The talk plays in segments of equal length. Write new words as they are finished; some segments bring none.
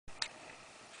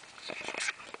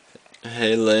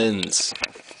Hey Lindsay,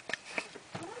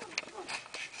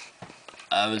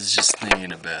 I was just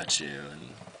thinking about you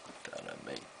and thought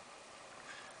I'd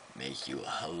make you a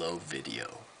hello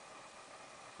video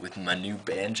with my new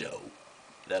banjo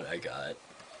that I got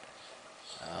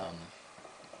a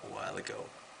while ago.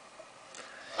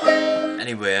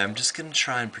 Anyway, I'm just gonna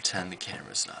try and pretend the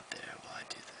camera's not there while I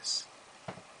do this.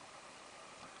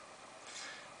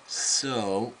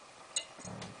 So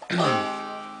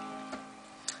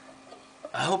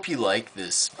I hope you like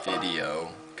this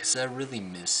video, because I really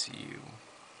miss you.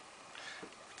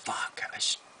 Fuck, I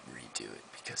should redo it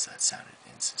because that sounded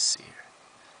insincere.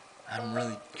 I'm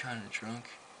really kind of drunk.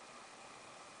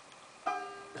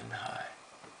 And high.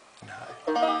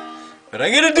 But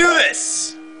I'm gonna do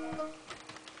this!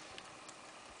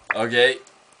 Okay.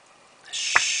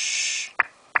 Shh. Be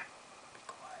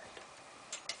quiet.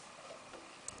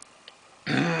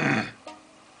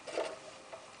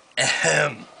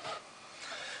 Ahem.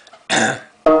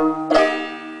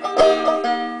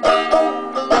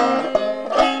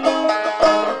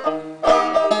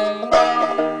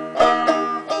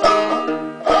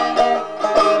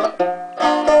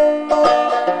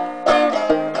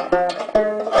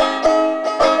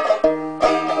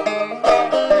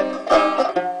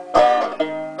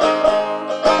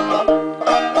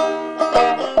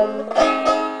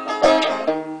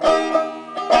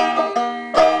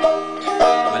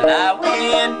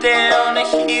 Down to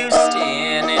Houston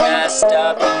and I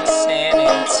stopped in San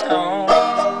Antonio.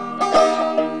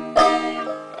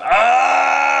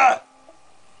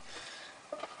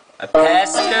 I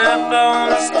passed up on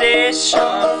the station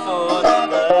for the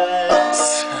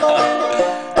bus,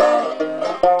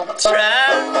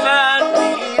 trying to find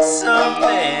me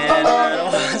something I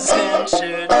wasn't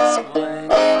sure just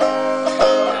what. I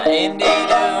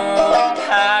ended up with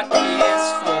pockets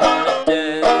full of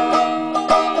dirt.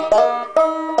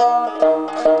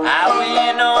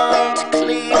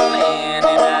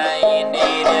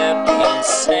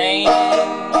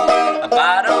 I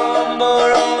bought a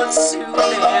borrowed suit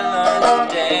and learned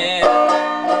to dance,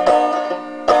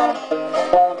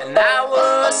 and I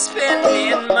was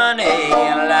spending money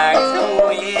like the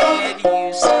wind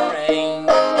used to rain,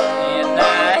 and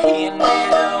I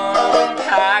ended up with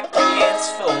pockets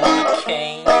full of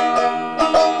cane.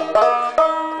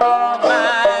 Oh,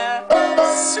 my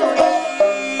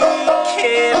sweet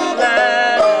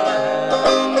Caroline,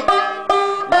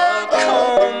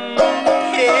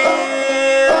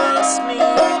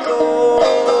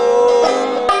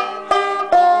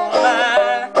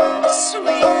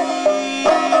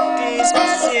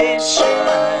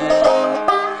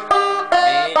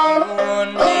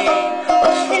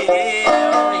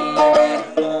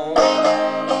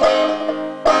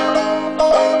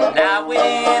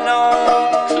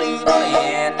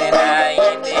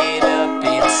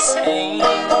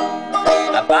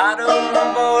 I bought a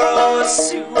borrowed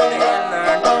suit and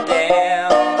learned to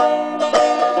dance.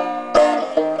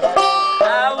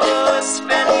 I was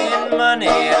spending money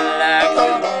like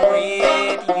the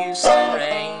wind used to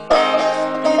rain,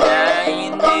 and I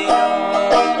ended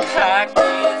up with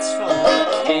pockets full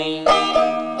of cane.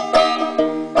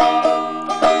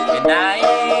 And I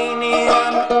ain't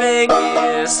in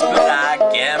Vegas, but I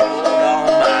gambled all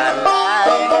my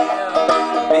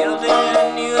life,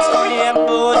 building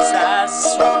newspapers I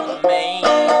swung Maine,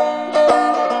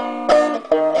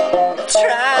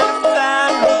 trying to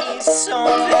find me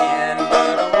something,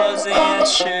 but I wasn't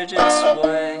sure just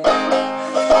what.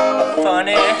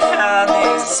 Funny how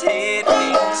they say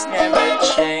things never